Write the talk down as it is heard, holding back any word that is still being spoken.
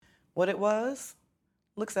What it was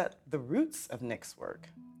looks at the roots of Nick's work,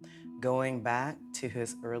 going back to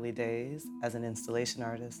his early days as an installation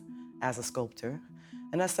artist, as a sculptor,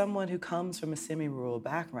 and as someone who comes from a semi-rural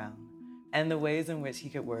background, and the ways in which he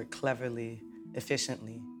could work cleverly,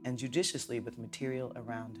 efficiently, and judiciously with material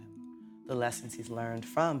around him, the lessons he's learned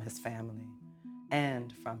from his family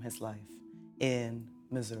and from his life in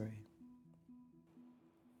Missouri.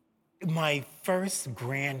 My first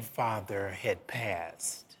grandfather had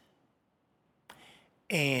passed,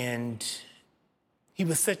 and he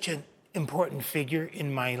was such an important figure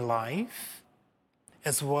in my life,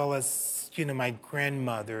 as well as, my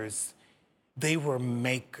grandmothers. They were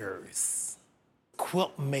makers,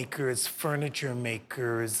 quilt makers, furniture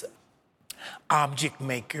makers, object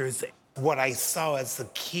makers. What I saw as a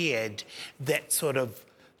kid, that sort of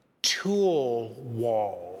tool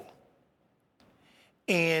wall.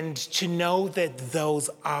 And to know that those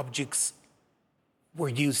objects were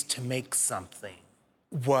used to make something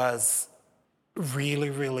was really,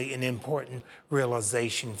 really an important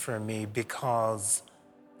realization for me because,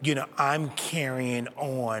 I'm carrying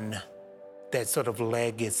on that sort of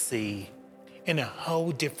legacy in a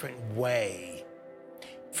whole different way.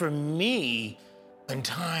 For me, and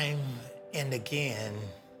time and again,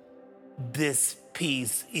 this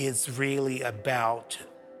piece is really about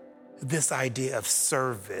this idea of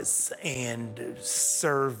service and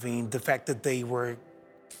serving, the fact that they were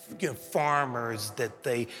farmers, that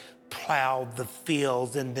they plowed the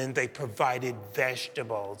fields and then they provided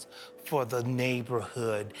vegetables for the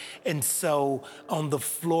neighborhood. And so on the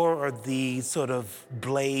floor are these sort of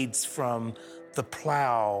blades from the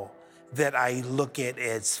plow that I look at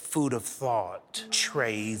as food of thought,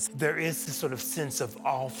 trays. There is this sort of sense of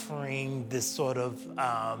offering, this sort of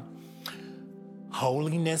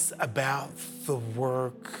holiness about the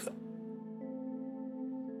work.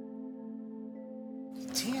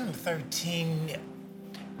 TM13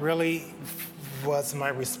 really was my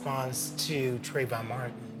response to Trayvon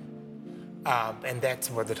Martin. And that's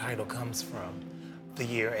where the title comes from, the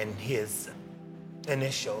year and his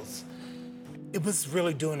initials. It was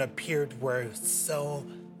really during a period where so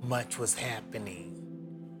much was happening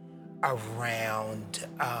around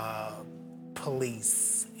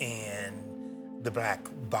police and the Black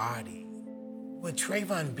body. With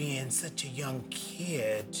Trayvon being such a young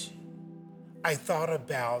kid, I thought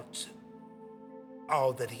about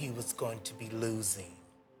all that he was going to be losing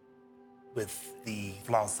with the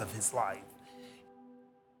loss of his life.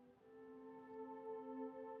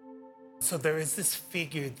 So there is this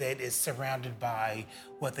figure that is surrounded by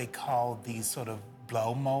what they call these sort of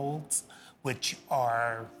blow molds, which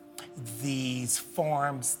are these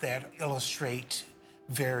forms that illustrate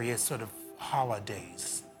various sort of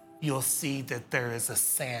holidays. You'll see that there is a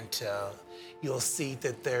Santa. You'll see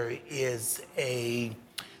that there is a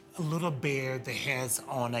little bear that has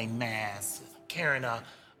on a mask, carrying a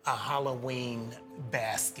Halloween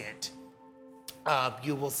basket.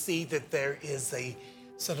 You will see that there is a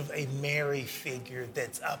sort of a Mary figure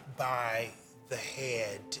that's up by the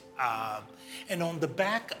head. And on the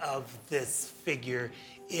back of this figure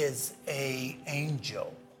is an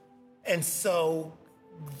angel. And so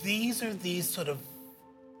these are these sort of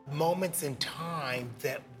moments in time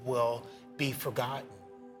that will be forgotten,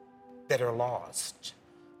 that are lost.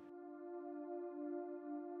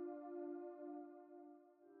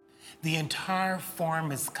 The entire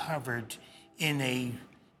farm is covered in a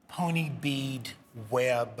pony-bead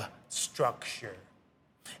web structure.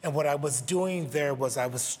 And what I was doing there was I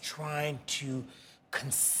was trying to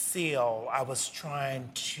conceal, I was trying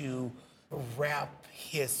to wrap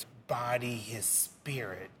his body, his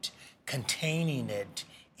spirit, containing it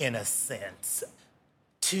in a sense,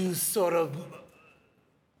 to sort of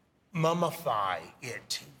mummify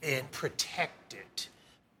it and protect it.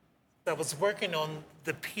 I was working on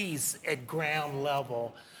the piece at ground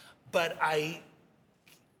level, but I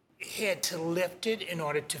had to lift it in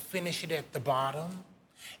order to finish it at the bottom.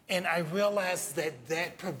 And I realized that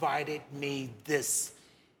that provided me this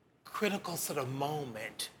critical sort of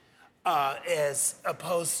moment as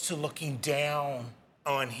opposed to looking down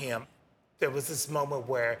on him. There was this moment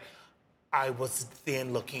where I was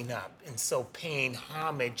then looking up, and so paying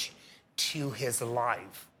homage to his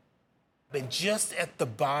life. And just at the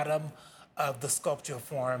bottom of the sculptural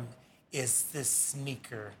form is this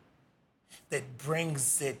sneaker that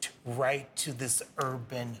brings it right to this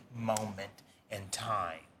urban moment in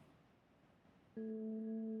time.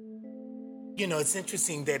 It's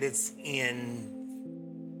interesting that it's in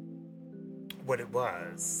what it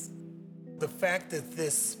was. The fact that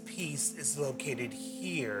this piece is located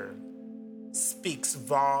here speaks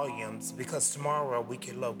volumes, because tomorrow we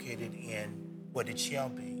can locate it in what it shall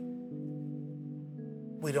be.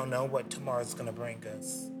 We don't know what tomorrow's going to bring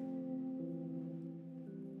us.